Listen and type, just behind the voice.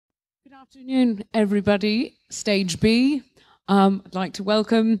Good afternoon, everybody. Stage B. I'd like to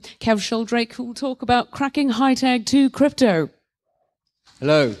welcome Kev Sheldrake, who will talk about cracking HiTag2 crypto.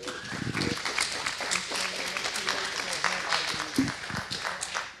 Hello.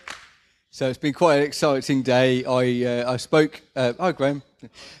 So it's been quite an exciting day. I spoke. Hi, Graham.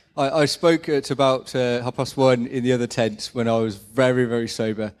 I spoke at about 1:30 in the other tent when I was very, very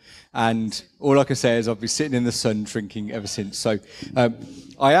sober, and all I can say is I've been sitting in the sun drinking ever since. So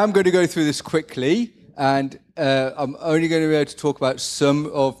I am going to go through this quickly, and I'm only going to be able to talk about some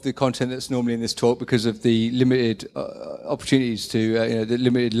of the content that's normally in this talk because of the limited opportunities to, the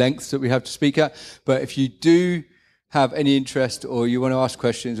limited lengths that we have to speak at. But if you do have any interest, or you want to ask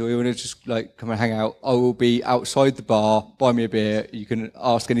questions, or you want to just come and hang out, I will be outside the bar. Buy me a beer. You can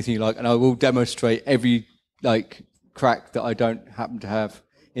ask anything you like, and I will demonstrate every crack that I don't happen to have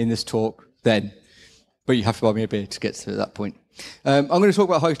in this talk. Then, but you have to buy me a beer to get to that point. I'm going to talk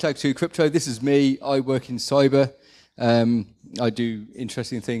about HiTag2 crypto. This is me. I work in cyber. I do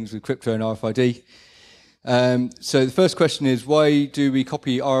interesting things with crypto and RFID. So the first question is, why do we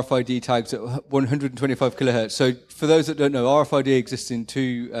copy RFID tags at 125 kilohertz? So for those that don't know, RFID exists in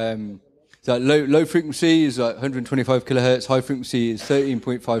two, low frequency is 125 kilohertz, high frequency is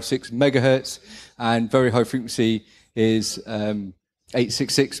 13.56 megahertz, and very high frequency is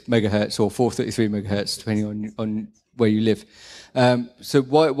 866 megahertz or 433 megahertz, depending on where you live. So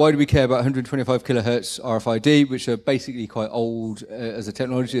why do we care about 125 kilohertz RFID, which are basically quite old as a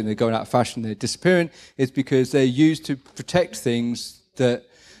technology, and they're going out of fashion, they're disappearing? It's because they're used to protect things that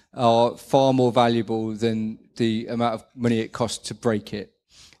are far more valuable than the amount of money it costs to break it.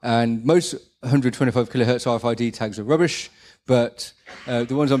 And most 125 kilohertz RFID tags are rubbish, but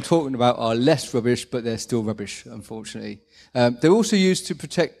the ones I'm talking about are less rubbish, but they're still rubbish, unfortunately. They're also used to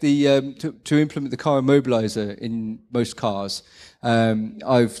protect the to implement the car immobiliser in most cars.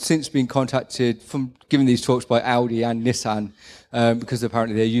 I've since been contacted from giving these talks by Audi and Nissan because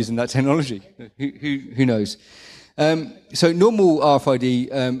apparently they're using that technology. Who knows? So normal RFID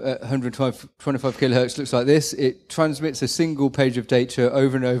at 125 kilohertz looks like this. It transmits a single page of data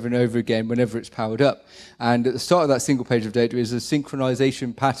over and over and over again whenever it's powered up. And at the start of that single page of data is a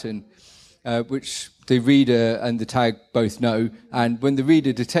synchronization pattern, which the reader and the tag both know. And when the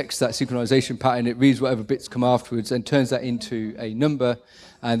reader detects that synchronization pattern, it reads whatever bits come afterwards and turns that into a number.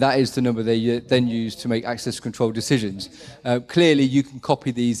 And that is the number they then use to make access control decisions. Clearly, you can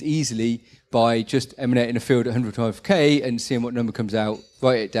copy these easily by just emanating a field at 125k and seeing what number comes out,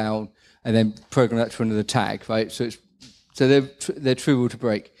 write it down, and then program that to another tag, right? So they're trivial to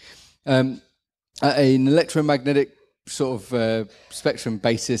break. At an electromagnetic sort of spectrum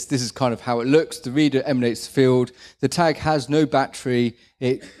basis, this is kind of how it looks. The reader emanates the field. The tag has no battery.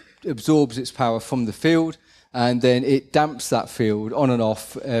 It absorbs its power from the field, and then it damps that field on and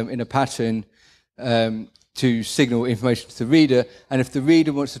off in a pattern to signal information to the reader. And if the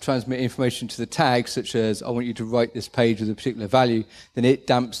reader wants to transmit information to the tag, such as, I want you to write this page with a particular value, then it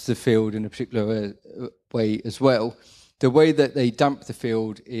damps the field in a particular way as well. The way that they damp the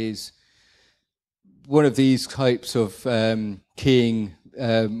field is one of these types of keying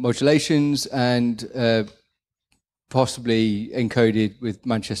modulations, and possibly encoded with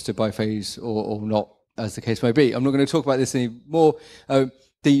Manchester biphase or not, as the case may be. I'm not going to talk about this anymore.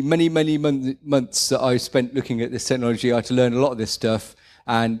 The many months that I spent looking at this technology, I had to learn a lot of this stuff,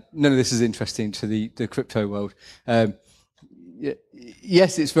 and none of this is interesting to the crypto world.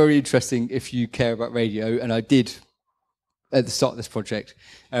 Yes, it's very interesting if you care about radio, and I did at the start of this project.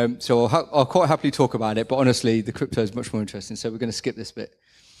 So I'll quite happily talk about it, but honestly, the crypto is much more interesting, so we're going to skip this bit.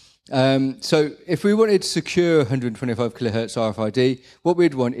 So if we wanted to secure 125 kilohertz RFID, what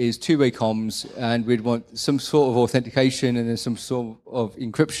we'd want is two-way comms, and we'd want some sort of authentication and then some sort of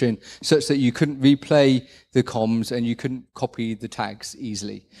encryption, such that you couldn't replay the comms and you couldn't copy the tags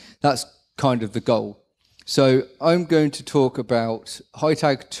easily. That's kind of the goal. So I'm going to talk about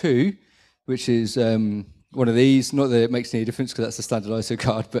HiTag2, which is one of these. Not that it makes any difference because that's the standard ISO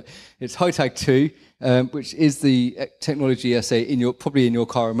card, but it's HiTag2, which is the technology, I say, probably in your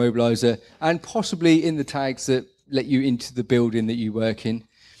car immobiliser, and possibly in the tags that let you into the building that you work in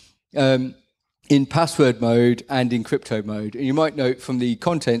password mode and in crypto mode. And you might note from the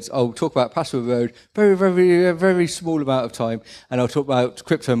contents, I'll talk about password mode very, very, very small amount of time, and I'll talk about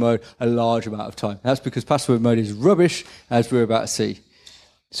crypto mode a large amount of time. That's because password mode is rubbish, as we're about to see.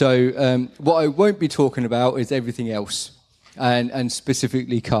 So what I won't be talking about is everything else, and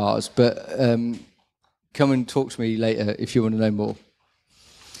specifically cars, but come and talk to me later if you want to know more.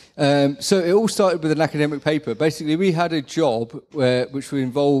 So it all started with an academic paper. Basically, we had a job which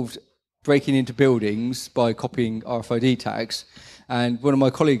involved breaking into buildings by copying RFID tags, And one of my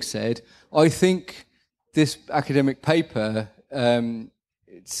colleagues said, I think this academic paper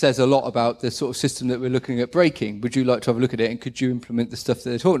it says a lot about the sort of system that we're looking at breaking. Would you like to have a look at it, and could you implement the stuff that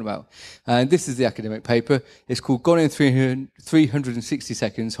they're talking about? And this is the academic paper. It's called Gone in 360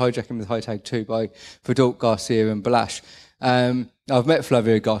 Seconds, Hijacking with HiTag2 by Verdult, Garcia and Balasch. I've met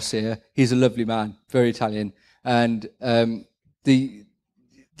Flavio Garcia. He's a lovely man, very Italian. And the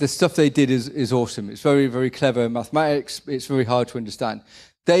stuff they did is awesome. It's very, very clever mathematics. It's very hard to understand.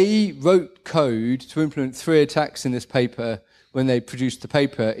 They wrote code to implement 3 attacks in this paper when they produced the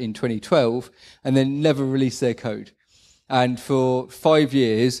paper in 2012, and then never released their code. And for 5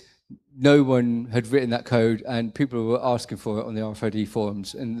 years, no one had written that code, and people were asking for it on the RFID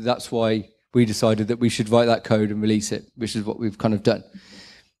forums. And that's why we decided that we should write that code and release it, which is what we've kind of done.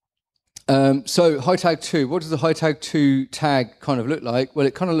 So HiTag2, what does the HiTag2 tag kind of look like? Well,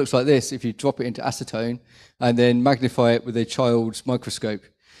 it kind of looks like this if you drop it into acetone and then magnify it with a child's microscope.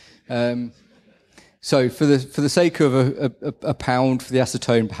 So for the sake of a pound for the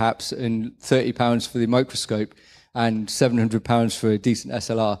acetone perhaps, and £30 for the microscope, and £700 for a decent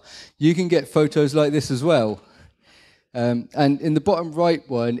SLR, you can get photos like this as well. And in the bottom right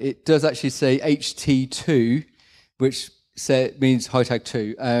one, it does actually say HT2, which means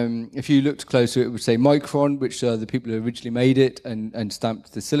HiTag2. If you looked closer, it would say Micron, which are the people who originally made it and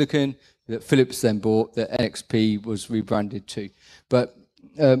stamped the silicon that Philips then bought, that NXP was rebranded to. But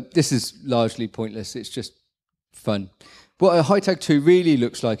this is largely pointless. It's just fun. What a HiTag2 really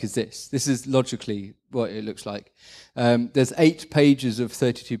looks like is this. This is logically what it looks like. There's 8 pages of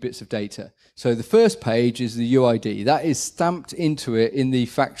 32 bits of data. So the first page is the UID. That is stamped into it in the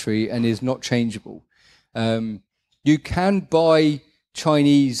factory and is not changeable. You can buy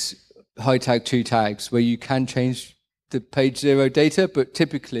Chinese HiTag2 tags where you can change the page 0 data, but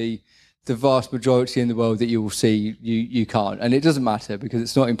typically the vast majority in the world that you will see, you can't. And it doesn't matter because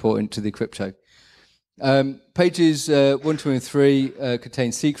it's not important to the crypto. Pages 1, 2, and 3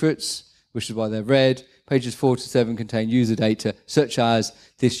 contain secrets, which is why they're red. Pages 4 to 7 contain user data, such as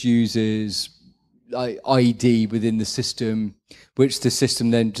this user's ID within the system, which the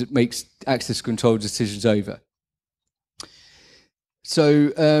system then makes access control decisions over.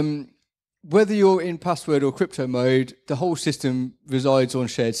 So whether you're in password or crypto mode, the whole system resides on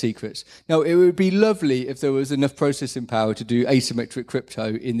shared secrets. Now, it would be lovely if there was enough processing power to do asymmetric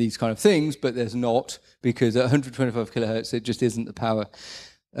crypto in these kind of things, but there's not, because at 125 kilohertz, it just isn't the power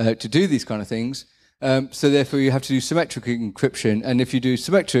to do these kind of things. So therefore, you have to do symmetric encryption. And if you do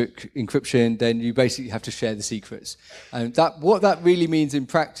symmetric encryption, then you basically have to share the secrets. And what that really means in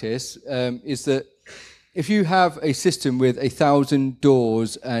practice is that if you have a system with 1,000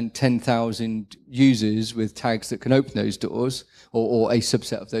 doors and 10,000 users with tags that can open those doors, or a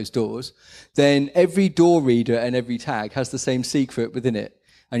subset of those doors, then every door reader and every tag has the same secret within it.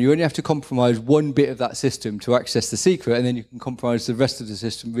 And you only have to compromise one bit of that system to access the secret, and then you can compromise the rest of the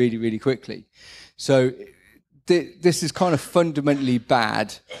system really, really quickly. So this is kind of fundamentally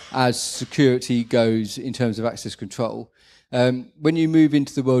bad as security goes in terms of access control. When you move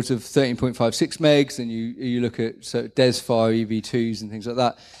into the worlds of 13.56 megs and you look at DESFire, EV2s and things like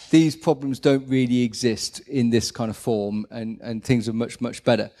that, these problems don't really exist in this kind of form, and things are much, much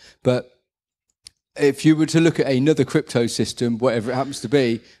better. But if you were to look at another crypto system, whatever it happens to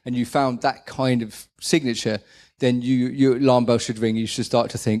be, and you found that kind of signature, then your alarm bell should ring. You should start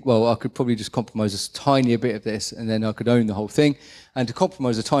to think, well, I could probably just compromise a tiny bit of this, and then I could own the whole thing. And to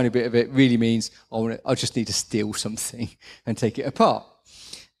compromise a tiny bit of it really means I just need to steal something and take it apart,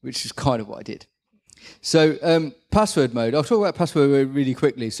 which is kind of what I did. So password mode. I'll talk about password mode really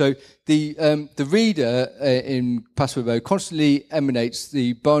quickly. So the reader in password mode constantly emanates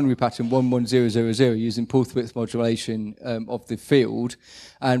the binary pattern 11000 using pulse width modulation of the field.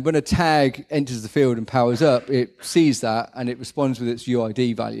 And when a tag enters the field and powers up, it sees that and it responds with its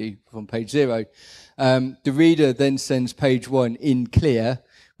UID value from page 0. The reader then sends page 1 in clear,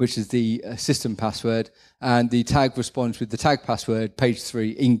 which is the system password, and the tag responds with the tag password, page 3,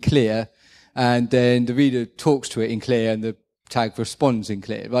 in clear. And then the reader talks to it in clear and the tag responds in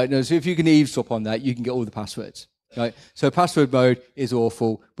clear, right? Now, so if you can eavesdrop on that, you can get all the passwords, right? So password mode is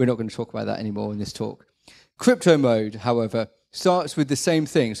awful. We're not going to talk about that anymore in this talk. Crypto mode, however, starts with the same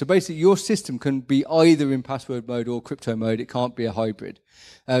thing. So basically, your system can be either in password mode or crypto mode. It can't be a hybrid.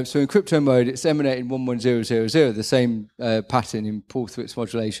 So in crypto mode, it's emanating 11000, the same pattern in pulse width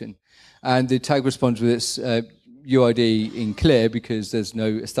modulation. And the tag responds with its UID in clear because there's no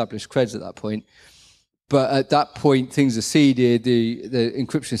established creds at that point. But at that point, things are seeded, the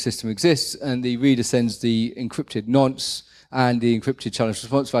encryption system exists, and the reader sends the encrypted nonce, and the encrypted challenge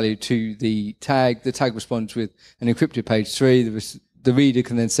response value to the tag. The tag responds with an encrypted page 3. The reader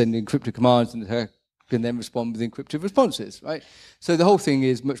can then send encrypted commands, and the tag can then respond with encrypted responses, right? So the whole thing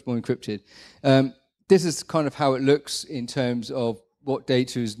is much more encrypted. This is kind of how it looks in terms of what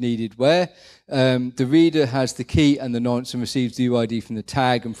data is needed where. The reader has the key and the nonce and receives the UID from the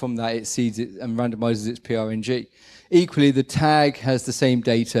tag, and from that it seeds it and randomizes its PRNG. Equally, the tag has the same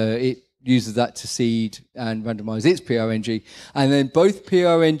data. It uses that to seed and randomize its PRNG. And then both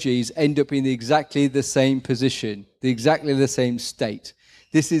PRNGs end up in exactly the same position, exactly the same state.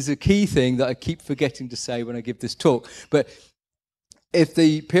 This is a key thing that I keep forgetting to say when I give this talk. But if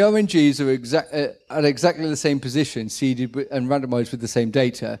the PRNGs are at exactly the same position, seeded and randomized with the same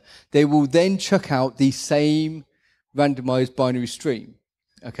data, they will then chuck out the same randomized binary stream.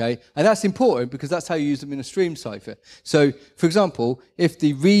 Okay, and that's important because that's how you use them in a stream cipher. So, for example, if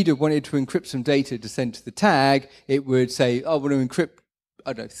the reader wanted to encrypt some data to send to the tag, it would say, I want to encrypt,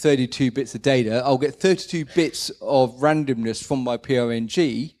 I don't know, 32 bits of data. I'll get 32 bits of randomness from my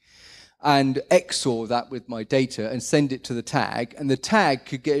PRNG and XOR that with my data and send it to the tag. And the tag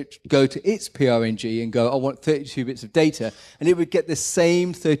could go to its PRNG and go, I want 32 bits of data. And it would get the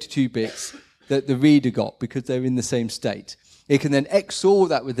same 32 bits that the reader got because they're in the same state. It can then XOR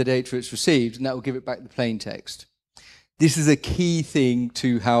that with the data it's received, and that will give it back the plain text. This is a key thing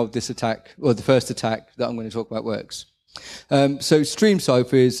to how this attack, or the first attack that I'm going to talk about, works. So stream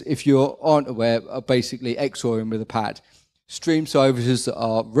ciphers, if you aren't aware, are basically XORing with a pad. Stream ciphers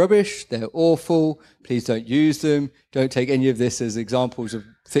are rubbish, they're awful, please don't use them. Don't take any of this as examples of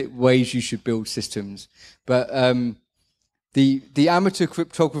ways you should build systems. But the amateur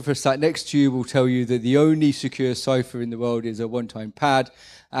cryptographer sat next to you will tell you that the only secure cipher in the world is a one-time pad,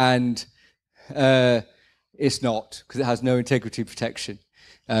 and it's not, because it has no integrity protection.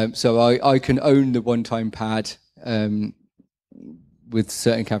 So I can own the one-time pad with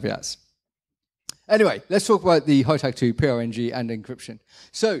certain caveats. Anyway, let's talk about the HiTag2 PRNG and encryption.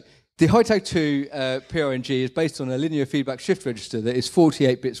 So the HiTag2 PRNG is based on a linear feedback shift register that is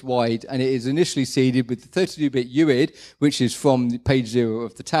 48 bits wide, and it is initially seeded with the 32-bit UID, which is from the page 0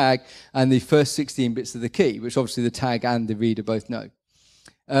 of the tag, and the first 16 bits of the key, which obviously the tag and the reader both know.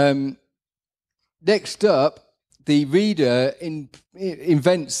 Next up, the reader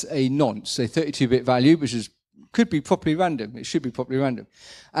invents a nonce, a 32-bit value, which could be properly random. It should be properly random.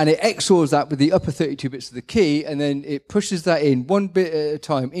 And it XORs that with the upper 32 bits of the key, and then it pushes that in one bit at a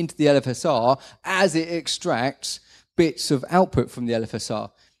time into the LFSR as it extracts bits of output from the LFSR.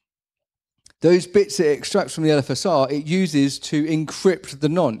 Those bits it extracts from the LFSR, it uses to encrypt the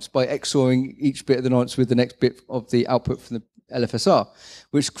nonce by XORing each bit of the nonce with the next bit of the output from the LFSR,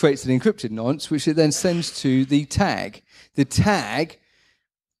 which creates an encrypted nonce, which it then sends to the tag. The tag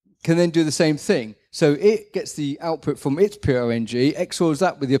can then do the same thing. So it gets the output from its PRNG, XORs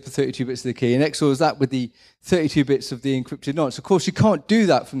that with the upper 32 bits of the key, and XORs that with the 32 bits of the encrypted nonce. Of course, you can't do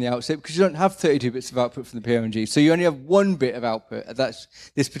that from the outset because you don't have 32 bits of output from the PRNG. So you only have one bit of output at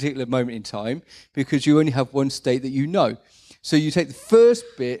this particular moment in time because you only have one state that you know. So you take the first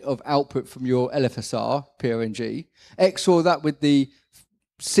bit of output from your LFSR, PRNG, XOR that with the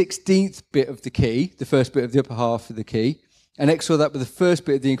 16th bit of the key, the first bit of the upper half of the key, and XOR that with the first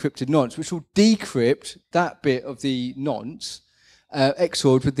bit of the encrypted nonce, which will decrypt that bit of the nonce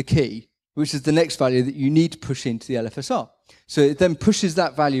XORed with the key, which is the next value that you need to push into the LFSR. So it then pushes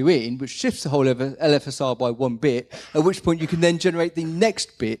that value in, which shifts the whole LFSR by one bit, at which point you can then generate the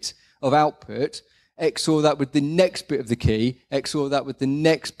next bit of output, XOR that with the next bit of the key, XOR that with the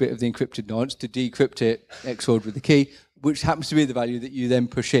next bit of the encrypted nonce to decrypt it, XORed with the key, which happens to be the value that you then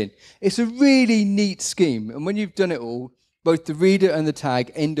push in. It's a really neat scheme, and when you've done it all, both the reader and the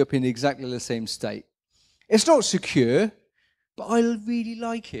tag end up in exactly the same state. It's not secure, but I really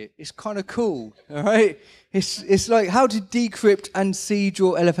like it. It's kind of cool, all right? It's like how to decrypt and seed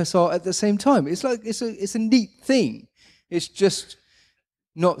your LFSR at the same time. It's like it's a neat thing. It's just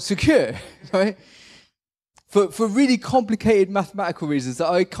not secure, right? For really complicated mathematical reasons that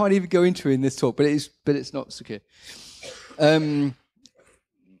I can't even go into in this talk, but it's not secure.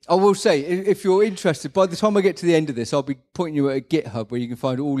 I will say, if you're interested, by the time I get to the end of this, I'll be pointing you at a GitHub where you can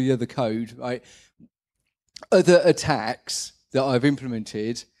find all the other code, right? Other attacks that I've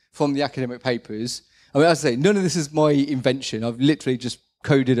implemented from the academic papers. I mean, as I say, none of this is my invention. I've literally just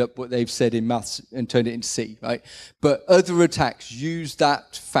coded up what they've said in maths and turned it into C, right? But other attacks use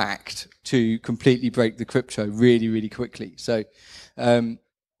that fact to completely break the crypto really, really quickly. So it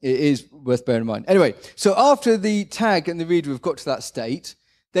is worth bearing in mind. Anyway, so after the tag and the reader have got to that state,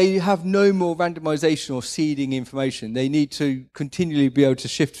 they have no more randomization or seeding information. They need to continually be able to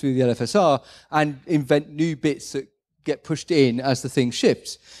shift through the LFSR and invent new bits that get pushed in as the thing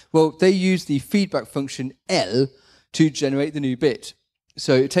shifts? Well, they use the feedback function L to generate the new bit.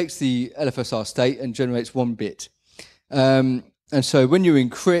 So it takes the LFSR state and generates one bit. And so when you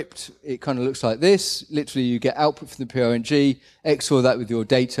encrypt, it kind of looks like this. Literally, you get output from the PRNG, XOR that with your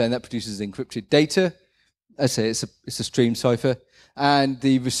data, and that produces encrypted data. I say it's a stream cipher. And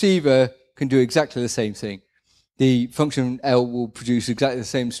the receiver can do exactly the same thing. The function L will produce exactly the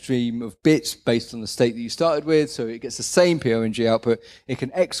same stream of bits based on the state that you started with, so it gets the same PRNG output. It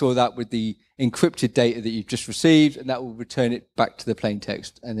can XOR that with the encrypted data that you've just received, and that will return it back to the plain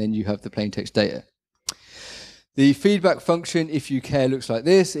text, and then you have the plain text data. The feedback function, if you care, looks like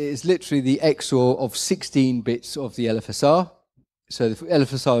this. It is literally the XOR of 16 bits of the LFSR. So the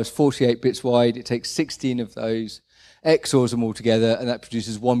LFSR is 48 bits wide. It takes 16 of those, XORs them all together, and that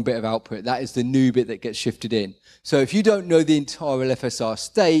produces one bit of output. That is the new bit that gets shifted in. So if you don't know the entire LFSR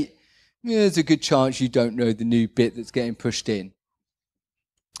state, there's a good chance you don't know the new bit that's getting pushed in.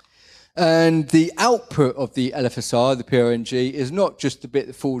 And the output of the LFSR, the PRNG, is not just the bit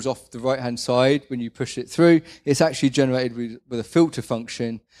that falls off the right-hand side when you push it through. It's actually generated with a filter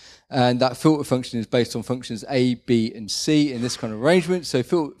function, and that filter function is based on functions A, B, and C in this kind of arrangement. So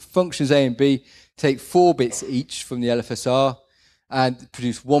functions A and B take 4 bits each from the LFSR and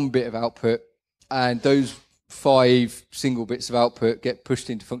produce 1 bit of output, and those 5 single bits of output get pushed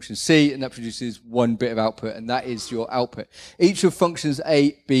into function C, and that produces 1 bit of output, and that is your output. Each of functions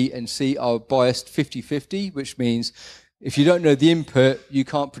A, B, and C are biased 50-50, which means if you don't know the input, you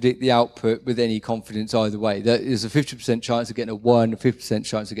can't predict the output with any confidence either way. There is a 50% chance of getting a 1, a 50%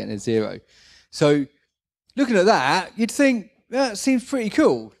 chance of getting a 0. So looking at that, you'd think, that seems pretty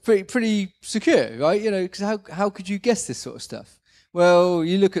cool, pretty secure, right? You know, because how could you guess this sort of stuff? Well,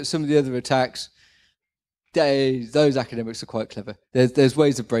 you look at some of the other attacks, those academics are quite clever. There's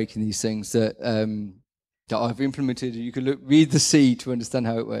ways of breaking these things that I've implemented. You can read the C to understand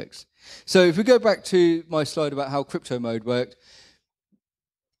how it works. So if we go back to my slide about how crypto mode worked,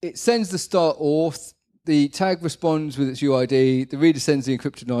 it sends the start auth, the tag responds with its UID, the reader sends the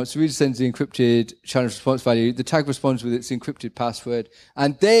encrypted nonce, the reader sends the encrypted challenge response value, the tag responds with its encrypted password,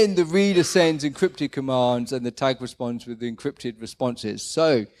 and then the reader sends encrypted commands and the tag responds with the encrypted responses.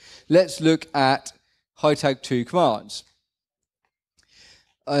 So let's look at HiTag2 commands.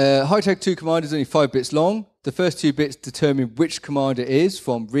 HiTag2 command is only 5 bits long. The first 2 bits determine which command it is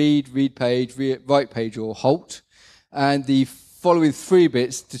from read page, write page, or halt. And the following 3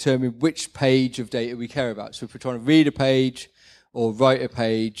 bits determine which page of data we care about. So if we're trying to read a page or write a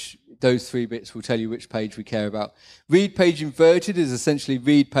page, those 3 bits will tell you which page we care about. Read page inverted is essentially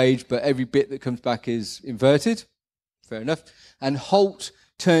read page, but every bit that comes back is inverted. Fair enough. And halt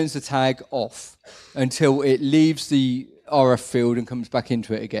turns the tag off until it leaves the RF field and comes back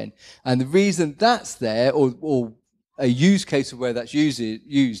into it again. And the reason that's there, or a use case of where that's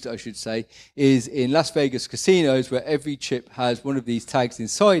used, I should say, is in Las Vegas casinos, where every chip has one of these tags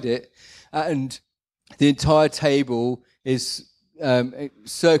inside it, and the entire table is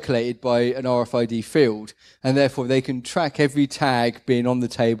circulated by an RFID field, and therefore they can track every tag being on the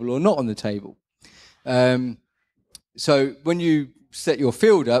table or not on the table. So when you set your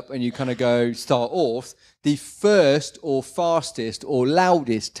field up and you kind of go start auth, the first or fastest or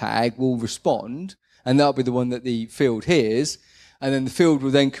loudest tag will respond, and that'll be the one that the field hears, and then the field will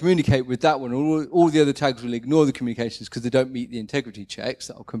then communicate with that one. All the other tags will ignore the communications because they don't meet the integrity checks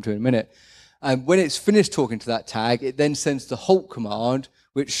that I'll come to in a minute. And when it's finished talking to that tag, it then sends the halt command,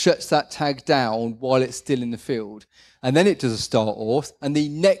 which shuts that tag down while it's still in the field. And then it does a start auth, and the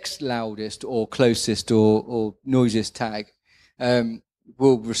next loudest or closest or noisiest tag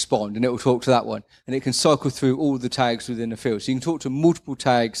will respond, and it will talk to that one. And it can cycle through all the tags within a field. So you can talk to multiple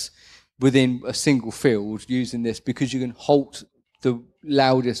tags within a single field using this, because you can halt the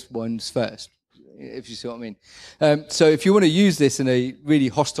loudest ones first, if you see what I mean. So if you want to use this in a really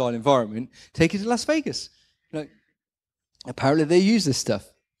hostile environment, take it to Las Vegas. Apparently they use this stuff.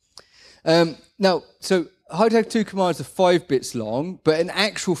 Now, so HiTag2 commands are 5 bits long, but in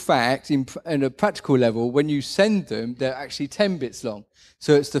actual fact, in a practical level, when you send them, they're actually 10 bits long.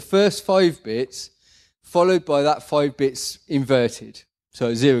 So it's the first 5 bits followed by that 5 bits inverted. So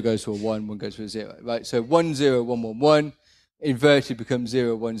a 0 goes to a 1, 1 goes to a 0, right? So 1, 0, 1, 1, 1, inverted becomes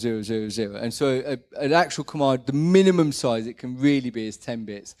 0, 1, 0, 0, 0. And so an actual command, the minimum size it can really be is 10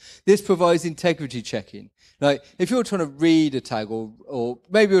 bits. This provides integrity checking. Like if you're trying to read a tag, or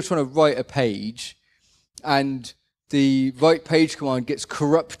maybe you're trying to write a page, and the write page command gets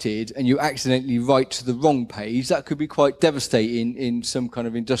corrupted and you accidentally write to the wrong page, that could be quite devastating in some kind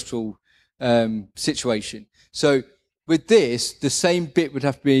of industrial situation. So with this, the same bit would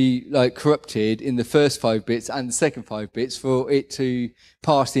have to be like corrupted in the first 5 bits and the second 5 bits for it to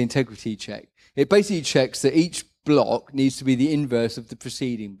pass the integrity check. It basically checks that each block needs to be the inverse of the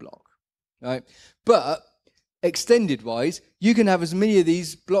preceding block, right? But extended wise, you can have as many of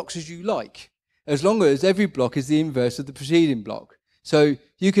these blocks as you like, as long as every block is the inverse of the preceding block. So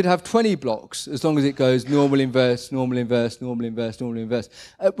you could have 20 blocks as long as it goes normal inverse, normal inverse, normal inverse, normal inverse,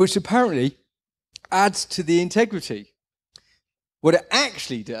 which apparently adds to the integrity. What it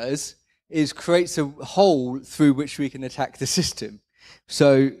actually does is creates a hole through which we can attack the system.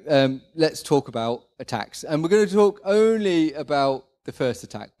 So let's talk about attacks. And we're going to talk only about the first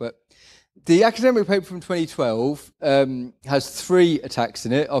attack. But the academic paper from 2012 has 3 attacks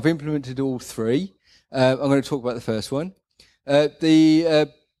in it. I've implemented all 3. I'm going to talk about the first one.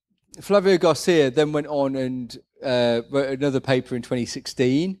 Flavio Garcia then went on and wrote another paper in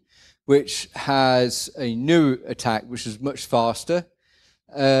 2016, which has a new attack, which is much faster.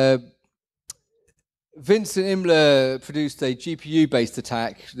 Vincent Imler produced a GPU-based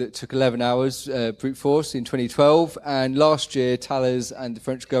attack that took 11 hours, brute force, in 2012. And last year, Thales and the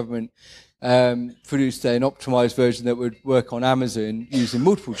French government produced an optimized version that would work on Amazon using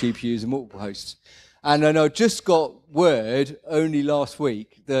multiple GPUs and multiple hosts. And I just got word only last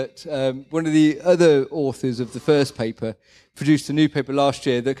week that one of the other authors of the first paper produced a new paper last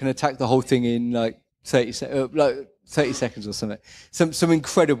year that can attack the whole thing in like 30 seconds or something. Some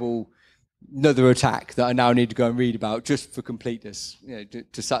incredible another attack that I now need to go and read about just for completeness,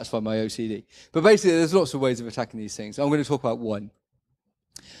 to satisfy my OCD. But basically, there's lots of ways of attacking these things. I'm going to talk about one.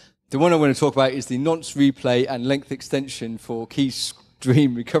 The one I want to talk about is the nonce replay and length extension for key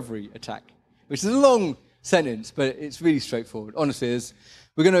stream recovery attack, which is a long sentence, but it's really straightforward. Honestly,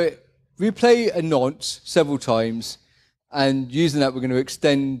 we're going to replay a nonce several times, and using that, we're going to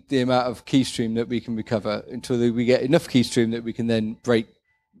extend the amount of key stream that we can recover until we get enough key stream that we can then break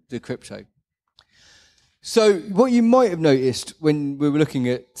the crypto. So what you might have noticed when we were looking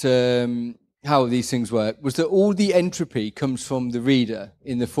at how these things work was that all the entropy comes from the reader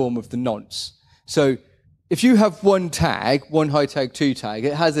in the form of the nonce. So if you have one tag, one HiTag2 tag,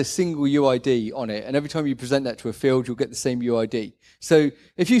 it has a single UID on it, and every time you present that to a field, you'll get the same UID. So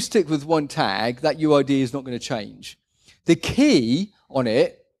if you stick with one tag, that UID is not going to change. The key on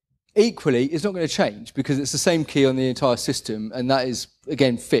it, equally, is not going to change because it's the same key on the entire system, and that is,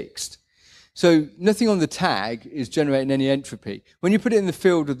 again, fixed. So nothing on the tag is generating any entropy. When you put it in the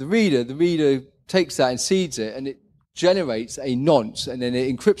field of the reader takes that and seeds it, and it generates a nonce, and then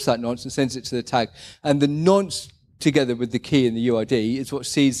it encrypts that nonce and sends it to the tag. And the nonce, together with the key and the UID, is what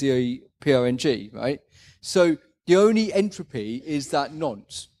seeds the PRNG, right? So the only entropy is that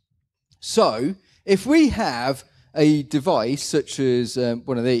nonce. So if we have a device such as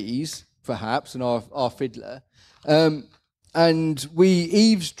one of these, perhaps, an RFIDler, and we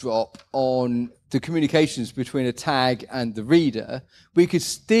eavesdrop on the communications between a tag and the reader, we could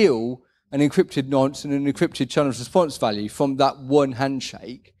steal an encrypted nonce and an encrypted channel response value from that one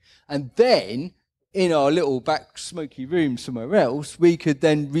handshake. And then, in our little back smoky room somewhere else, we could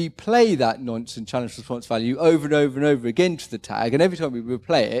then replay that nonce and channel response value over and over and over again to the tag. And every time we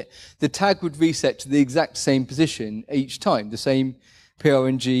replay it, the tag would reset to the exact same position each time, the same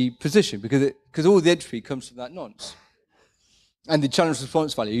PRNG position, because all the entropy comes from that nonce. And the channel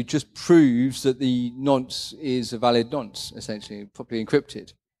response value just proves that the nonce is a valid nonce, essentially, properly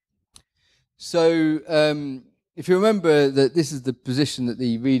encrypted. So if you remember that this is the position that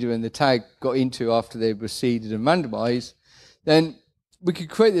the reader and the tag got into after they were seeded and randomized, then we could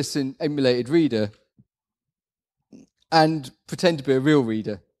create this in emulated reader and pretend to be a real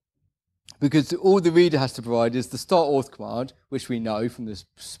reader. Because all the reader has to provide is the start auth command, which we know from the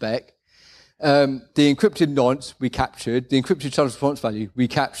spec, the encrypted nonce we captured, the encrypted channel response value we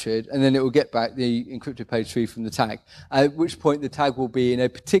captured, and then it will get back the encrypted page 3 from the tag, at which point the tag will be in a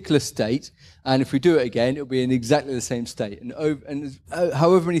particular state, and if we do it again, it will be in exactly the same state. And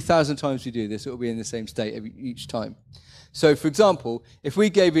however many thousand times we do this, it will be in the same state each time. So, for example, if we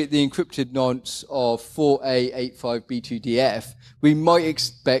gave it the encrypted nonce of 4A85B2DF, we might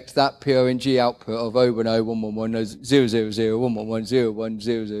expect that PRNG output of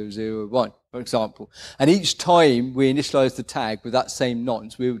 0101100000111010001, for example. And each time we initialize the tag with that same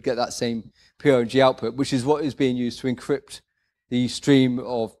nonce, we would get that same PRNG output, which is what is being used to encrypt the stream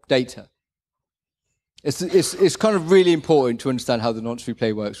of data. It's kind of really important to understand how the nonce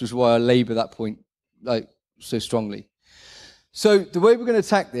replay works, which is why I labor that point so strongly. So the way we're going to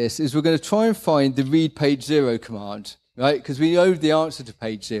attack this is we're going to try and find the read page 0 command, right? Because we know the answer to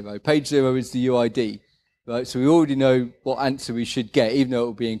page 0. Page 0 is the UID, right? So we already know what answer we should get, even though it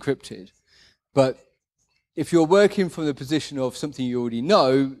will be encrypted. But if you're working from the position of something you already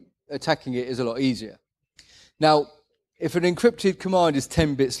know, attacking it is a lot easier. Now, if an encrypted command is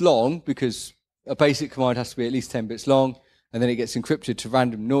 10 bits long, because a basic command has to be at least 10 bits long, and then it gets encrypted to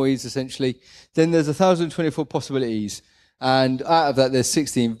random noise, essentially, then there's 1,024 possibilities. And out of that, there's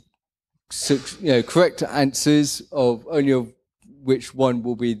 16 correct answers, of only of which one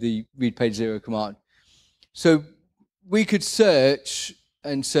will be the read page 0 command. So we could search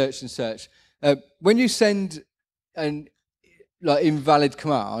and search and search. When you send an invalid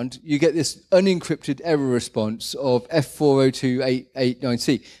command, you get this unencrypted error response of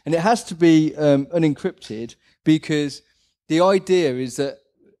F402889C. And it has to be unencrypted because the idea is that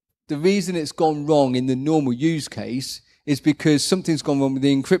the reason it's gone wrong in the normal use case is because something's gone wrong with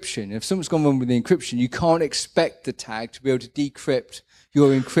the encryption. If something's gone wrong with the encryption, you can't expect the tag to be able to decrypt your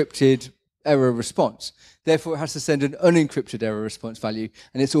encrypted error response. Therefore, it has to send an unencrypted error response value,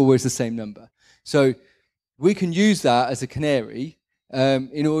 and it's always the same number. So we can use that as a canary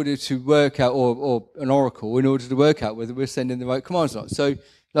in order to work out, or an oracle, in order to work out whether we're sending the right commands or not. So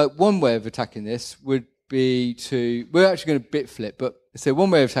one way of attacking this would be to, we're actually going to bit flip, but so one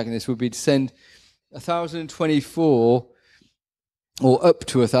way of attacking this would be to send 1,024 or up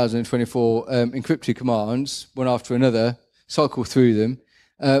to 1,024 encrypted commands, one after another, cycle through them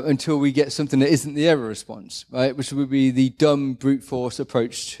until we get something that isn't the error response, right? Which would be the dumb brute force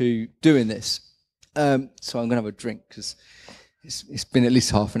approach to doing this. So I'm going to have a drink because it's been at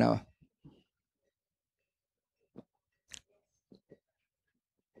least half an hour.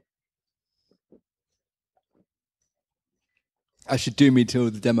 I should do me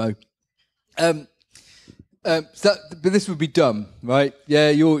till the demo. But this would be dumb, right? Yeah,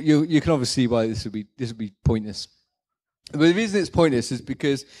 you can obviously see why this would be pointless. But the reason it's pointless is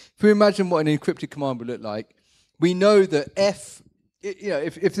because if we imagine what an encrypted command would look like, we know that if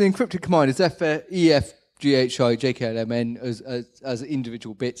the encrypted command is EFGHI JKLMN as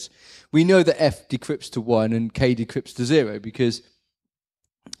individual bits, we know that F decrypts to 1 and K decrypts to 0 because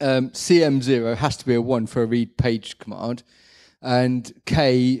CM0 has to be a 1 for a read page command, and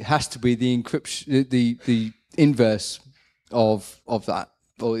K has to be the encryption, the inverse of that.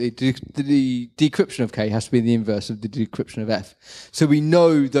 Or the decryption of K has to be the inverse of the decryption of F. So we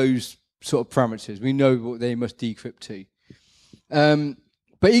know those sort of parameters. We know what they must decrypt to.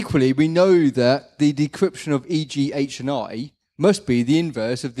 But equally, we know that the decryption of E, G, H, and I must be the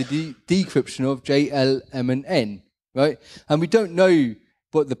inverse of the decryption of J, L, M, and N, right? And we don't know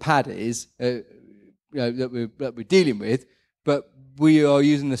what the pad is that we're dealing with, but we are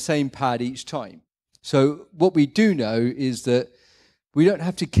using the same pad each time. So what we do know is that we don't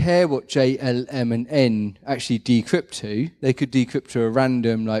have to care what J, L, M, and N actually decrypt to. They could decrypt to a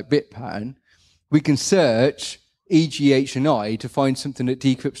random bit pattern. We can search E, G, H, and I to find something that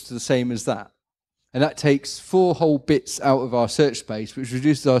decrypts to the same as that. And that takes 4 whole bits out of our search space, which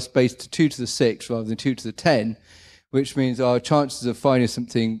reduces our space to 2 to the 6 rather than 2 to the 10, which means our chances of finding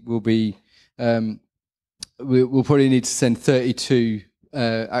something will be, we'll probably need to send 32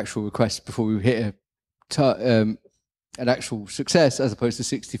 actual requests before we hit an actual success as opposed to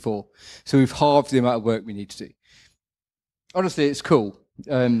 64. So we've halved the amount of work we need to do. Honestly, it's cool.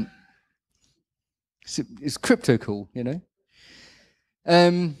 It's crypto cool, you know.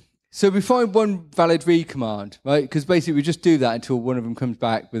 So we find one valid read command, right? Because basically we just do that until one of them comes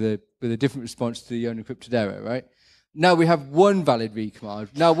back with a different response to the unencrypted error, right? Now we have one valid read command.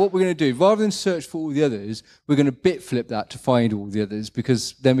 Now what we're going to do, rather than search for all the others, we're going to bit flip that to find all the others,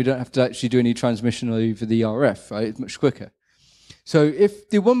 because then we don't have to actually do any transmission over the RF, right? It's much quicker. So if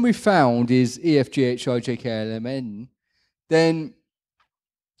the one we found is EFGHIJKLMN, then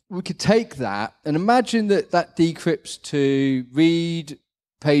we could take that and imagine that decrypts to read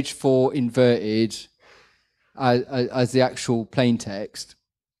page 4 inverted as the actual plain text.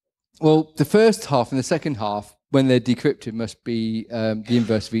 Well, the first half and the second half, when they're decrypted, must be the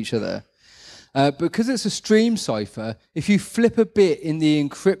inverse of each other. Because it's a stream cipher, if you flip a bit in the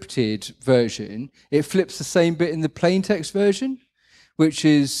encrypted version, it flips the same bit in the plain text version, which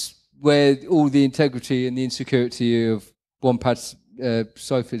is where all the integrity and the insecurity of one-pad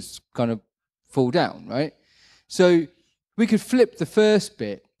ciphers kind of fall down, right? So we could flip the first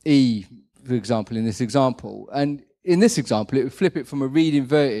bit, E, for example, in this example. And in this example, it would flip it from a read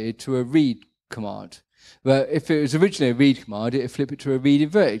inverted to a read command. But if it was originally a read command, it would flip it to a read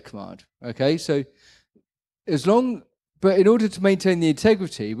inverted command. Okay, so but in order to maintain the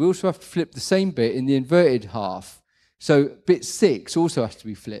integrity, we also have to flip the same bit in the inverted half. So bit 6 also has to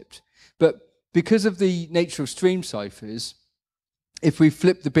be flipped. But because of the nature of stream ciphers, if we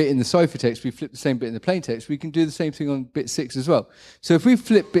flip the bit in the ciphertext, we flip the same bit in the plaintext, we can do the same thing on bit 6 as well. So if we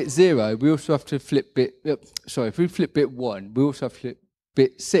flip bit 0, we also have to flip bit, if we flip bit 1, we also have to flip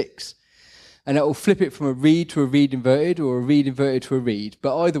bit 6. And that will flip it from a read to a read inverted, or a read inverted to a read.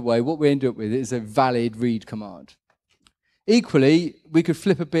 But either way, what we end up with is a valid read command. Equally, we could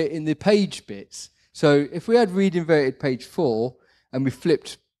flip a bit in the page bits. So if we had read inverted page 4, and we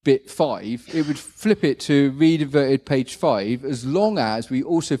flipped bit 5, it would flip it to read inverted page 5, as long as we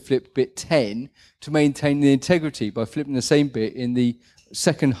also flipped bit 10 to maintain the integrity by flipping the same bit in the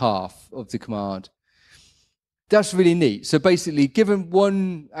second half of the command. That's really neat. So basically, given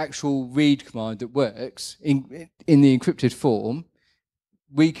one actual read command that works in the encrypted form,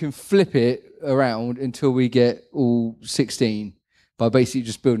 we can flip it around until we get all 16 by basically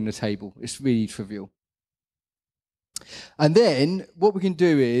just building a table. It's really trivial. And then what we can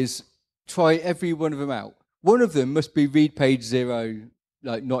do is try every one of them out. One of them must be read page 0,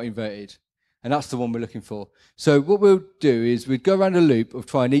 like not inverted. And that's the one we're looking for. So what we'll do is we'd go around a loop of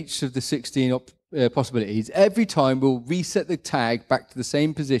trying each of the 16 possibilities. Every time we'll reset the tag back to the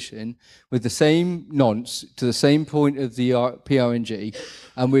same position with the same nonce to the same point of the PRNG,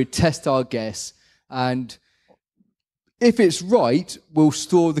 and we'll test our guess. And if it's right, we'll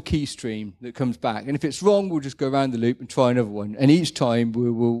store the key stream that comes back. And if it's wrong, we'll just go around the loop and try another one. And each time we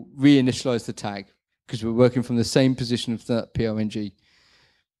will reinitialize the tag because we're working from the same position of that PRNG.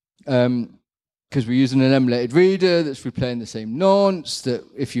 Because we're using an emulated reader that's replaying the same nonce, that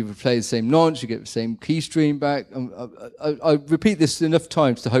if you replay the same nonce, you get the same key stream back. I repeat this enough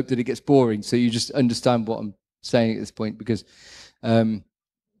times to hope that it gets boring, so you just understand what I'm saying at this point, because I'm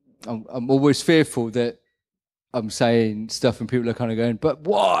always fearful that I'm saying stuff and people are kind of going, but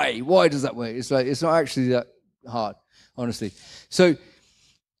why? Why does that work? It's like, it's not actually that hard, honestly. So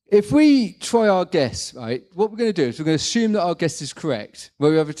if we try our guess, right, what we're going to do is we're going to assume that our guess is correct. Where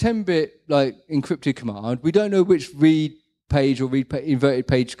we have a 10-bit like encrypted command, we don't know which read page or inverted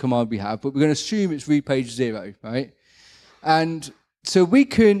page command we have, but we're going to assume it's read page 0, right? And so we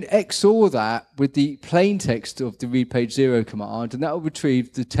can XOR that with the plain text of the read page 0 command, and that will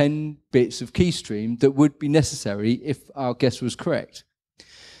retrieve the 10 bits of key stream that would be necessary if our guess was correct.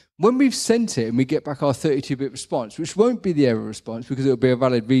 When we've sent it and we get back our 32-bit response, which won't be the error response because it'll be a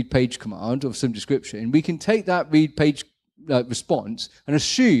valid read page command of some description, we can take that read page response and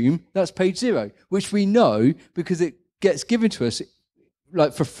assume that's page 0, which we know because it gets given to us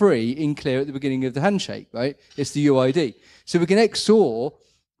like for free in clear at the beginning of the handshake, right? It's the UID. So we can XOR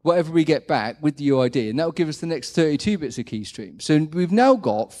whatever we get back with the UID, and that will give us the next 32 bits of key stream. So we've now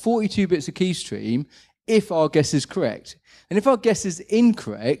got 42 bits of key stream if our guess is correct. And if our guess is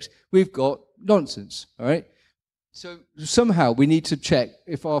incorrect, we've got nonsense, all right? So somehow we need to check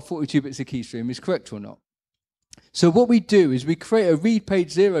if our 42 bits of key stream is correct or not. So what we do is we create a read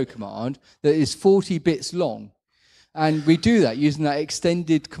page 0 command that is 40 bits long. And we do that using that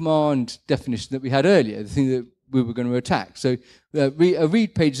extended command definition that we had earlier, the thing that we were going to attack. So a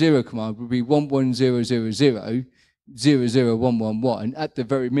read page 0 command would be 11000000111 at the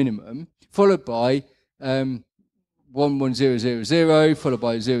very minimum, followed by 11000 followed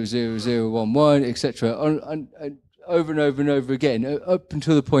by 00011, etc. Over and over and over again, up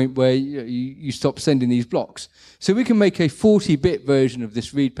until the point where you stop sending these blocks. So we can make a 40-bit version of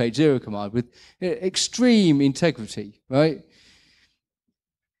this read page 0 command with extreme integrity, right?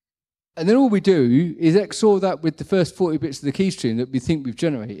 And then all we do is XOR that with the first 40 bits of the key stream that we think we've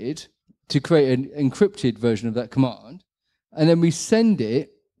generated to create an encrypted version of that command. And then we send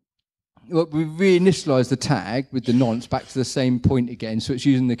it, we reinitialize the tag with the nonce back to the same point again, so it's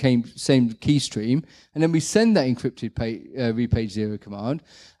using the same key stream, and then we send that encrypted read page 0 command,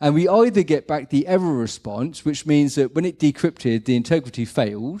 and we either get back the error response, which means that when it decrypted, the integrity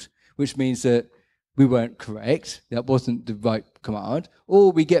failed, which means that we weren't correct, that wasn't the right command,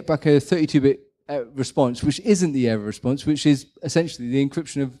 or we get back a 32-bit response, which isn't the error response, which is essentially the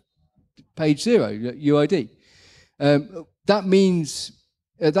encryption of page 0, UID. That means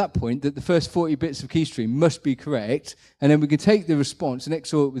at that point that the first 40 bits of key stream must be correct, and then we can take the response and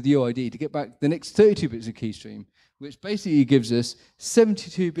XOR it with the UID to get back the next 32 bits of key stream, which basically gives us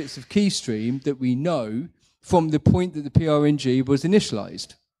 72 bits of key stream that we know from the point that the PRNG was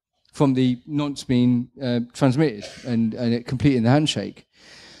initialized, from the nonce being transmitted and it completing the handshake,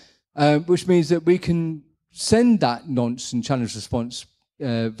 which means that we can send that nonce and challenge response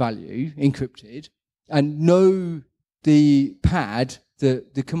value encrypted and know the pad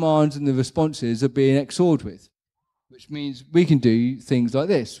that the commands and the responses are being XORed with, which means we can do things like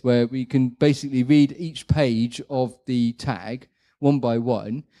this, where we can basically read each page of the tag one by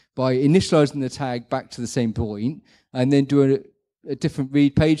one by initializing the tag back to the same point and then do a different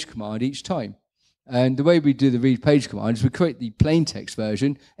read page command each time. And the way we do the read page command is we create the plain text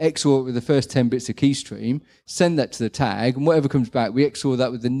version, XOR it with the first 10 bits of keystream, send that to the tag, and whatever comes back, we XOR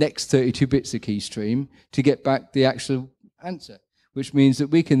that with the next 32 bits of keystream to get back the actual answer, which means that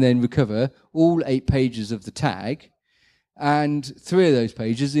we can then recover all 8 pages of the tag, and 3 of those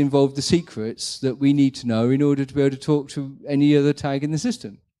pages involve the secrets that we need to know in order to be able to talk to any other tag in the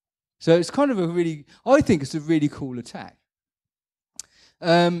system. So it's kind of I think it's a really cool attack.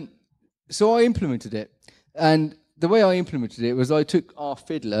 So I implemented it, and the way I implemented it was I took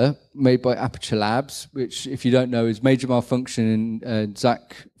RFIDler, made by Aperture Labs, which, if you don't know, is Major Malfunction and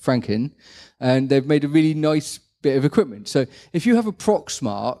Zach Franken, and they've made a really nice bit of equipment. So if you have a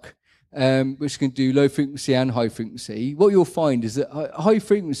Proxmark, which can do low frequency and high frequency, what you'll find is that high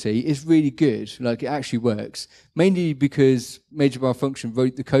frequency is really good, like it actually works, mainly because Major Malfunction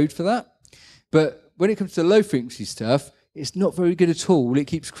wrote the code for that. But when it comes to low frequency stuff, it's not very good at all. It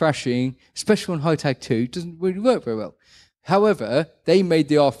keeps crashing, especially on HiTag2. It doesn't really work very well. However, they made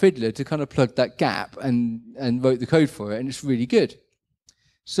the RFIDler to kind of plug that gap and wrote the code for it, and it's really good.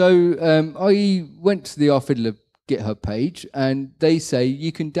 So I went to the RFIDler GitHub page, and they say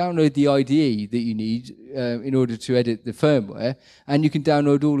you can download the IDE that you need in order to edit the firmware, and you can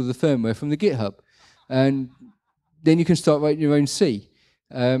download all of the firmware from the GitHub. And then you can start writing your own C,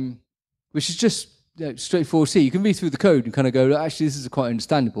 which is just straightforward C. You can read through the code and kind of go, actually, this is quite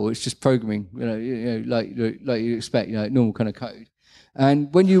understandable. It's just programming, like you expect, normal kind of code.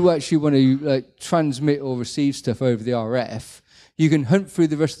 And when you actually want to transmit or receive stuff over the RF, you can hunt through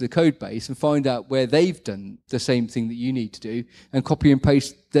the rest of the code base and find out where they've done the same thing that you need to do, and copy and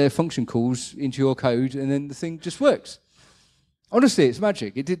paste their function calls into your code, and then the thing just works. Honestly, it's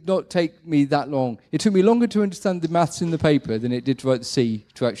magic. It did not take me that long. It took me longer to understand the maths in the paper than it did to write the C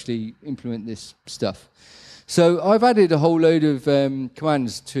to actually implement this stuff. So I've added a whole load of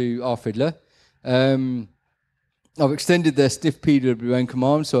commands to RFIDler. I've extended their sniff PWM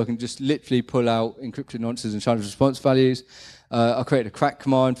command, so I can just literally pull out encrypted nonces and challenge response values. I created a crack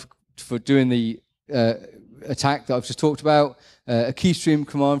command for doing the attack that I've just talked about, a keystream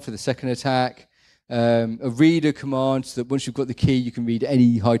command for the second attack, a reader command so that once you've got the key, you can read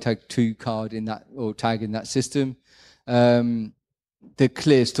any HiTag2 card in that or tag in that system. The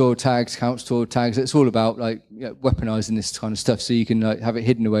clear store tags, count store tags. It's all about weaponizing this kind of stuff, so you can have it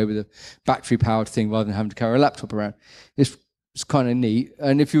hidden away with a battery-powered thing rather than having to carry a laptop around. It's kind of neat.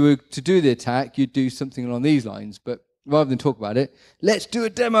 And if you were to do the attack, you'd do something along these lines. But rather than talk about it, let's do a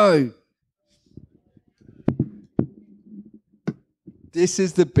demo. This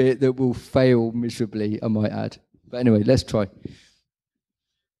is the bit that will fail miserably, I might add. But anyway, let's try.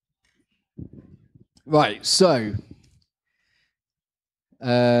 Right, so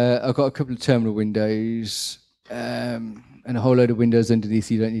I've got a couple of terminal windows and a whole load of windows underneath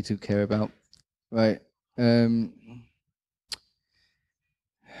you don't need to care about. Right.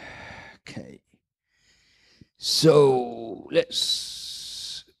 Okay. So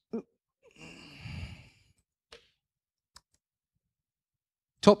let's...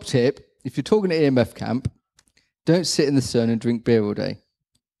 Top tip, if you're talking to EMF camp, don't sit in the sun and drink beer all day.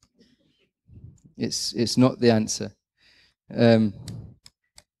 It's not the answer.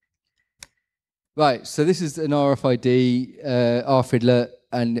 Right, so this is an RFID, RFIDler,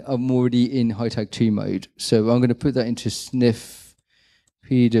 and I'm already in HiTag2 mode. So I'm going to put that into sniff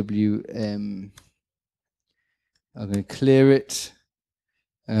PWM. I'm going to clear it,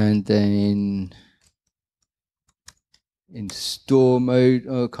 and then in store mode.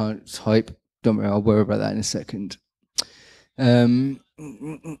 Oh, I can't type. Don't worry, I'll worry about that in a second. I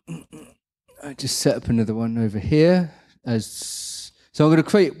just set up another one over here. So I'm going to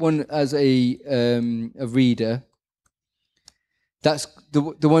create one as a reader. That's the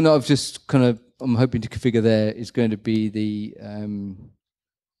one that I've just I'm hoping to configure there is going to be the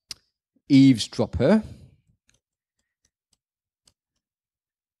eavesdropper.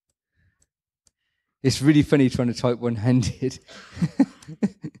 It's really funny trying to type one-handed.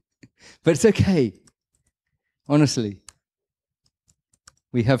 But it's okay. Honestly.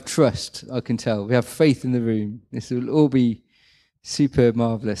 We have trust, I can tell. We have faith in the room. This will all be super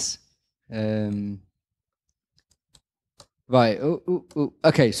marvelous. Right.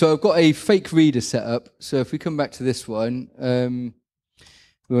 Okay, so I've got a fake reader set up. So if we come back to this one,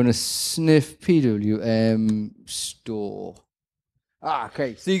 we want to sniff PWM store.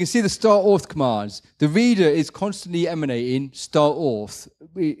 Okay, so you can see the start auth commands. The reader is constantly emanating start auth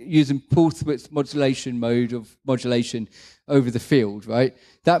using pulse width modulation mode of modulation over the field, right?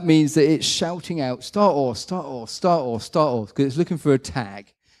 That means that it's shouting out start auth, start auth, start auth, start auth, because it's looking for a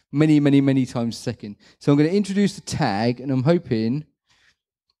tag. many, many, many times a second. So I'm going to introduce the tag, and I'm hoping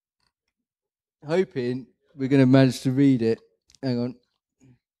we're going to manage to read it. Hang on.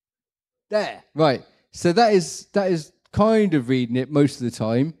 There. Right. So that is kind of reading it most of the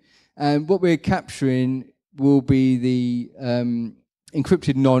time. And what we're capturing will be the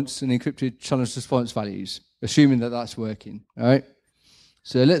encrypted nonce and encrypted challenge response values, assuming that that's working. All right.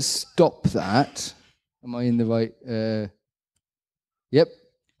 So let's stop that. Am I in the right? Yep.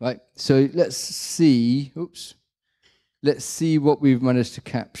 Right. So let's see. Oops. Let's see what we've managed to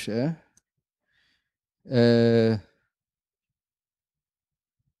capture.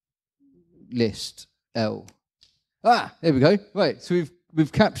 List L. There we go. Right. So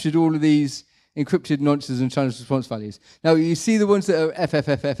we've captured all of these encrypted nonces and challenge response values. Now you see the ones that are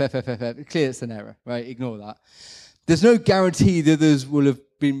FFFFFFFF. Clear, it's an error. Right. Ignore that. There's no guarantee that those will have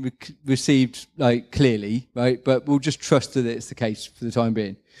been received like clearly, right? But we'll just trust that it's the case for the time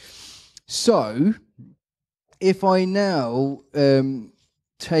being. So if I now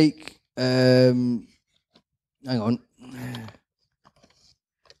take, hang on,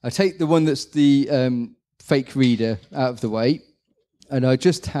 I take the one that's the fake reader out of the way, and I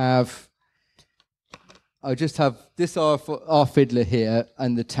just have this RFIDler here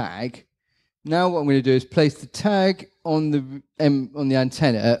and the tag. Now what I'm going to do is place the tag on the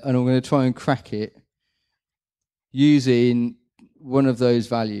antenna, and I'm going to try and crack it using one of those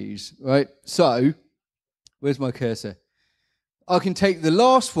values, right? So, where's my cursor? I can take the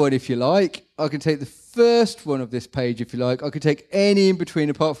last one if you like. I can take the first one of this page if you like. I could take any in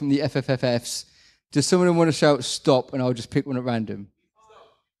between apart from the FFFFs. Does someone want to shout stop, and I'll just pick one at random?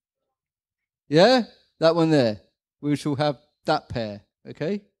 Yeah? That one there. We shall have that pair,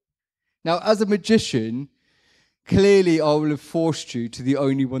 okay? Now, as a magician, clearly I will have forced you to the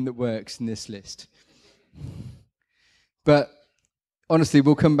only one that works in this list. But honestly,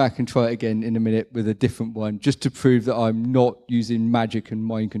 we'll come back and try it again in a minute with a different one, just to prove that I'm not using magic and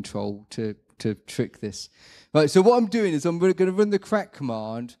mind control to trick this. Right, so what I'm doing is I'm going to run the crack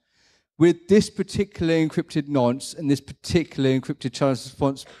command with this particular encrypted nonce and this particular encrypted challenge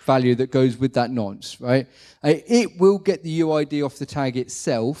response value that goes with that nonce, right? It will get the UID off the tag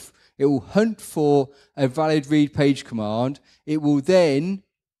itself. It will hunt for a valid read page command. It will then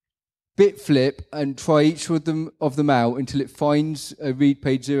bit flip and try each of them out until it finds a read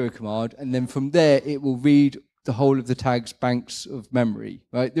page 0 command, and then from there it will read the whole of the tag's banks of memory,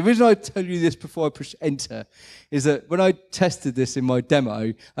 right? The reason I tell you this before I push enter is that when I tested this in my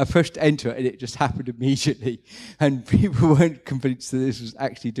demo, I pushed enter and it just happened immediately, and people weren't convinced that this was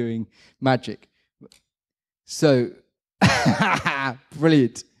actually doing magic. So,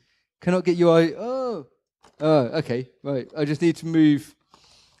 brilliant. Cannot get UI. Oh, okay, right. I just need to move.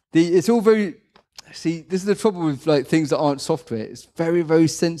 It's all very. See, this is the trouble with like things that aren't software. It's very, very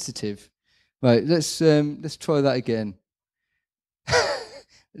sensitive. Right. Let's try that again.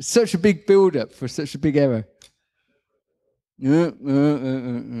 It's such a big build-up for such a big error.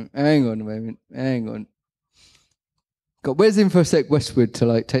 Hang on a moment. Hang on. God, where's InfoSec Westwood to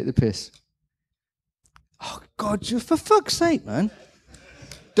like take the piss? Oh God, for fuck's sake, man.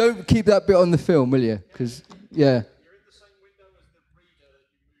 Don't keep that bit on the film, will you? Because, yeah. You're in the same window as the reader that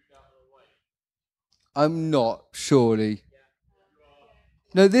you moved out of the way. I'm not, surely. Yeah,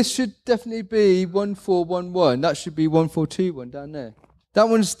 you are. No, this should definitely be 1411. That should be 1421 down there. That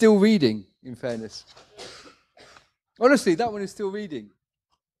one's still reading, in fairness. Honestly, that one is still reading.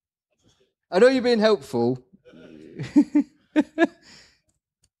 I know you're being helpful.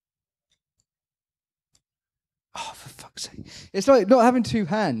 Oh, for fuck's sake. It's like not having two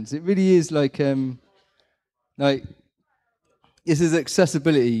hands. It really is like this is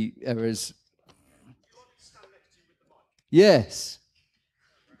accessibility errors. You want to stand next to you with the mic? Yes.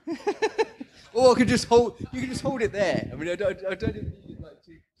 Or I could just hold, you can just hold it there. I mean, I don't even need it like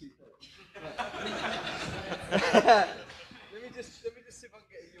too close. Right. let me just see if I can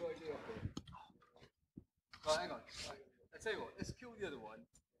get a UID off it. Right, hang on. Right. I'll tell you what, let's kill the other one.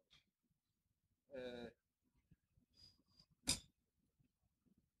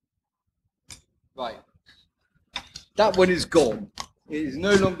 Right. That one is gone. It is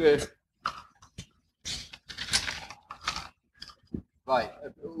no longer. Right.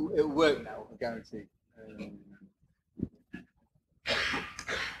 It'll work now, I guarantee.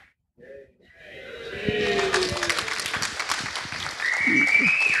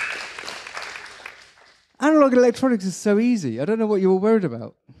 Analog electronics is so easy. I don't know what you were worried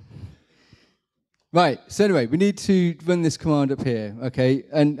about. Right, so anyway, we need to run this command up here, okay?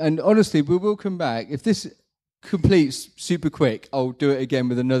 And honestly, we will come back. If this completes super quick, I'll do it again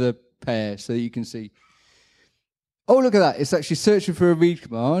with another pair so that you can see. Oh, look at that. It's actually searching for a read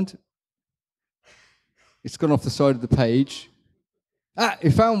command. It's gone off the side of the page. It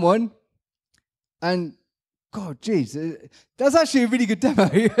found one. And, God, geez, that's actually a really good demo.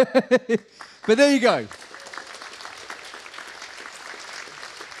 But there you go.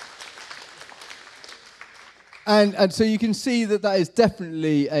 And so you can see that is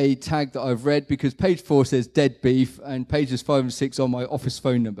definitely a tag that I've read, because page 4 says dead beef and pages 5 and 6 are my office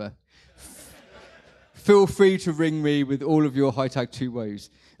phone number. Feel free to ring me with all of your HiTag2 woes.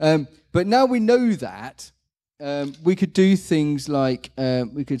 But now we know that, we could do things like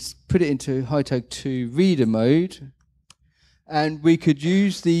we could put it into HiTag2 reader mode, and we could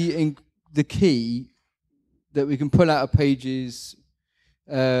use the key that we can pull out of pages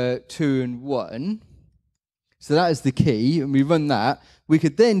 2 and 1. So that is the key, and we run that. We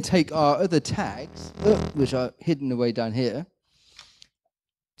could then take our other tags, which are hidden away down here.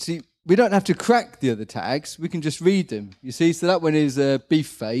 See, we don't have to crack the other tags. We can just read them. You see, so that one is beef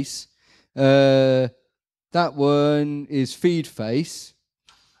face. That one is feed face.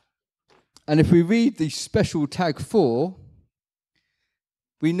 And if we read the special tag 4,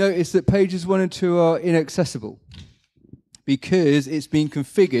 we notice that pages 1 and 2 are inaccessible, because it's been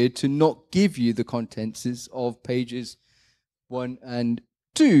configured to not give you the contents of pages 1 and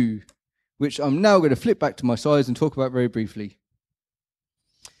 2, which I'm now going to flip back to my slides and talk about very briefly.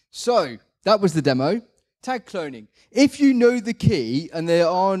 So, that was the demo. Tag cloning. If you know the key and they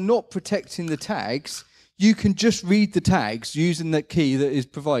are not protecting the tags, you can just read the tags using that key that is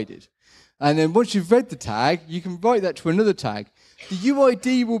provided. And then once you've read the tag, you can write that to another tag. The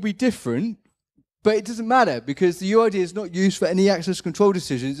UID will be different, but it doesn't matter, because the UID is not used for any access control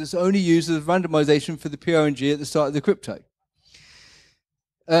decisions. It's only used as randomization for the PRNG at the start of the crypto.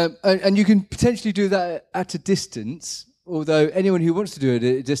 And you can potentially do that at a distance, although anyone who wants to do it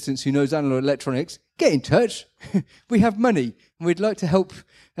at a distance who knows analog electronics, get in touch. We have money, and we'd like to help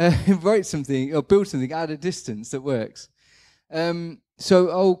write something or build something at a distance that works. So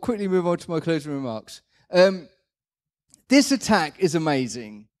I'll quickly move on to my closing remarks. This attack is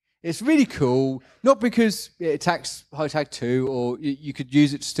amazing. It's really cool, not because it attacks HiTag2 or you could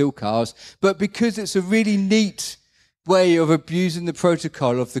use it to steal cars, but because it's a really neat way of abusing the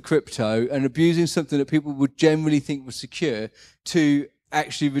protocol of the crypto and abusing something that people would generally think was secure to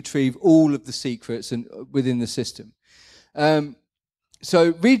actually retrieve all of the secrets and within the system.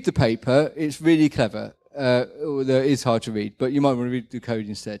 So read the paper. It's really clever. Although it is hard to read, but you might want to read the code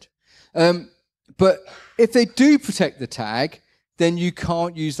instead. But if they do protect the tag, then you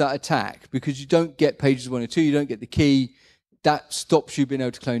can't use that attack, because you don't get pages 1 or 2, you don't get the key. That stops you being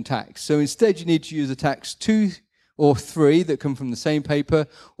able to clone tags. So instead you need to use attacks 2 or 3 that come from the same paper,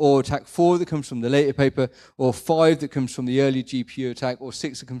 or attack 4 that comes from the later paper, or 5 that comes from the early GPU attack, or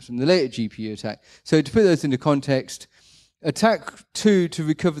 6 that comes from the later GPU attack. So to put those into context, attack 2 to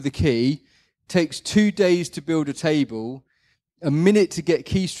recover the key takes 2 days to build a table, a minute to get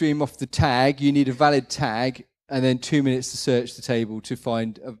keystream off the tag, you need a valid tag, and then 2 minutes to search the table to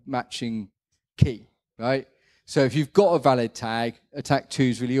find a matching key, right? So if you've got a valid tag, attack 2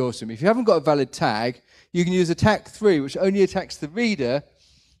 is really awesome. If you haven't got a valid tag, you can use attack 3, which only attacks the reader.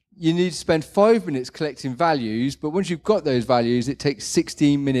 You need to spend 5 minutes collecting values, but once you've got those values, it takes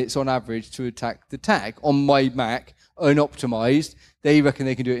 16 minutes on average to attack the tag. On my Mac, unoptimized, they reckon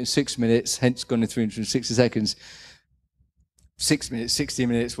they can do it in 6 minutes, hence gone in 360 seconds. 6 minutes, 60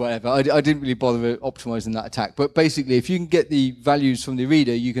 minutes, whatever. I didn't really bother optimizing that attack. But basically, if you can get the values from the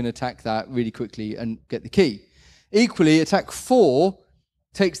reader, you can attack that really quickly and get the key. Equally, attack 4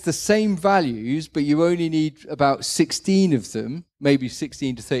 takes the same values, but you only need about 16 of them, maybe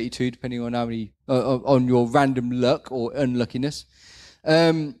 16 to 32, depending on how many, on your random luck or unluckiness,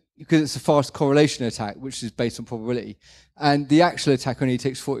 because it's a fast correlation attack, which is based on probability. And the actual attack only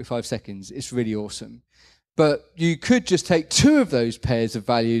takes 45 seconds. It's really awesome. But you could just take 2 of those pairs of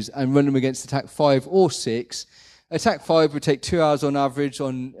values and run them against attack 5 or 6. Attack 5 would take 2 hours on average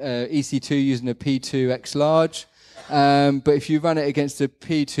on EC2 using a P2 X large. But if you run it against a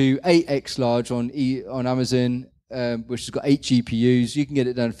P2 8X large on Amazon, which has got 8 GPUs, you can get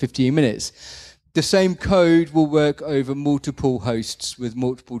it done in 15 minutes. The same code will work over multiple hosts with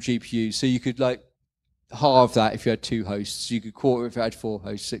multiple GPUs. So you could halve that if you had 2 hosts. You could quarter if you had 4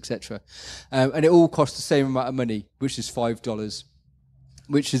 hosts, etc. And it all costs the same amount of money, which is $5,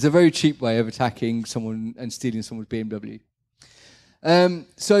 which is a very cheap way of attacking someone and stealing someone's BMW.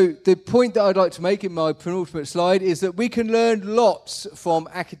 So the point that I'd like to make in my penultimate slide is that we can learn lots from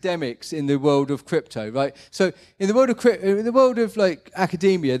academics in the world of crypto, right? So in the world of like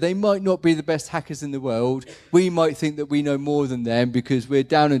academia, they might not be the best hackers in the world. We might think that we know more than them because we're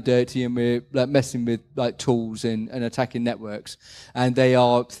down and dirty and we're like messing with like tools and attacking networks, and they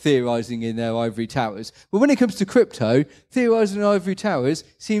are theorizing in their ivory towers. But when it comes to crypto, theorizing in ivory towers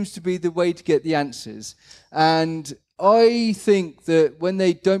seems to be the way to get the answers. And I think that when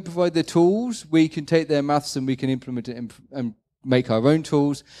they don't provide the tools, we can take their maths and we can implement it and make our own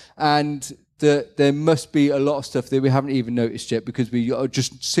tools. And that there must be a lot of stuff that we haven't even noticed yet because we are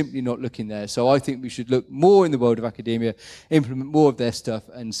just simply not looking there. So I think we should look more in the world of academia, implement more of their stuff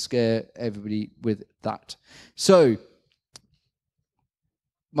and scare everybody with that. So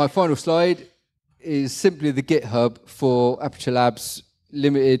my final slide is simply the GitHub for Aperture Labs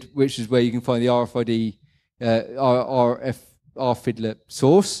Limited, which is where you can find the RFID RFIDler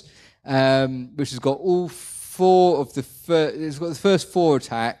source, which has got all four of the it's got the first 4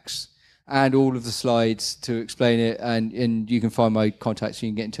 attacks and all of the slides to explain it, and you can find my contacts so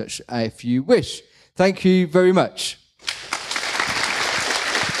you can get in touch if you wish. Thank you very much.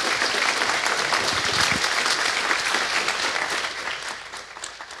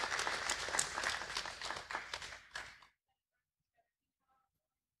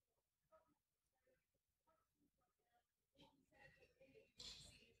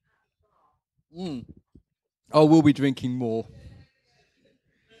 I will be drinking more.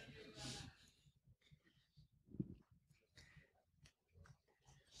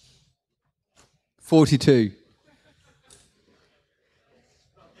 $42.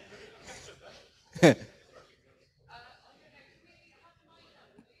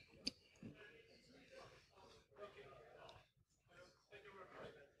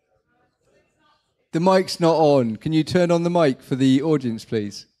 The mic's not on. Can you turn on the mic for the audience,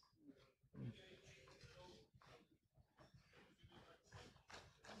 please?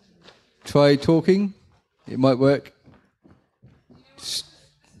 Try talking. It might work.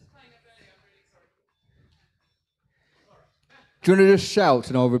 Do you want to just shout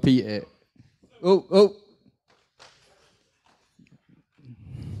and I'll repeat it? Oh.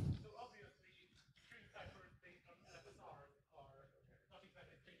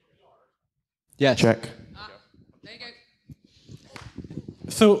 Yeah. Check. There you go.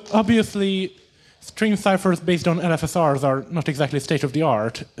 So obviously, string ciphers based on LFSRs are not exactly state of the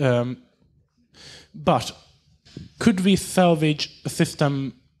art, but could we salvage a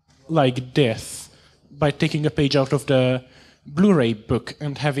system like this by taking a page out of the Blu-ray book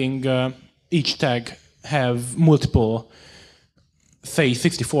and having each tag have multiple, say,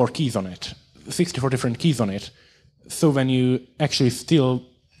 64 keys on it, 64 different keys on it? So when you actually steal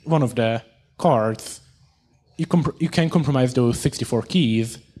one of the cards, you can compromise those 64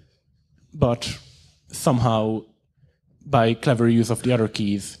 keys, but somehow, by clever use of the other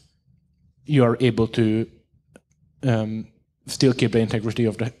keys, you are able to still keep the integrity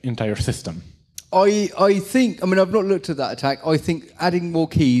of the entire system. I think, I mean, I've not looked at that attack. I think adding more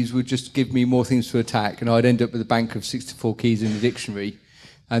keys would just give me more things to attack, and I'd end up with a bank of 64 keys in the dictionary,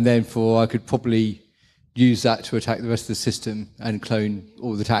 and then I could probably use that to attack the rest of the system and clone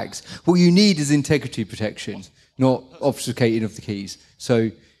all the tags. What you need is integrity protection, not obfuscating of the keys.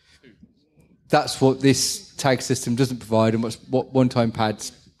 So that's what this tag system doesn't provide, and what one-time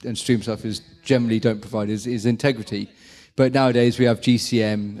pads and stream ciphers generally don't provide is integrity. But nowadays we have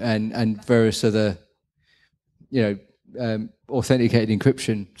GCM and various other, authenticated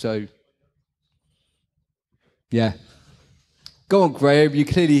encryption. So, yeah. Go on, Graham.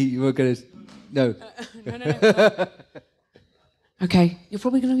 You were going to... No. No. Okay, you're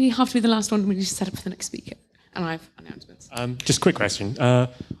probably going to have to be the last one when you set up for the next speaker. And I have announcements. Just a quick question.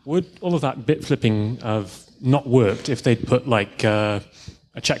 Would all of that bit flipping have not worked if they'd put like a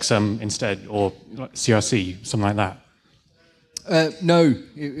checksum instead, or like CRC, something like that? No.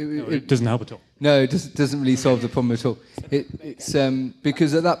 It doesn't help at all. No, it doesn't really solve the problem at all. It's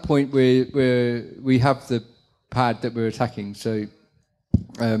because at that point we have the pad that we're attacking, so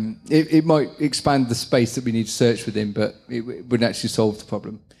it might expand the space that we need to search within, but it wouldn't actually solve the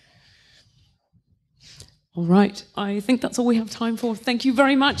problem. All right, I think that's all we have time for. Thank you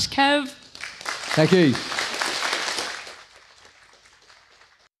very much, Kev. Thank you.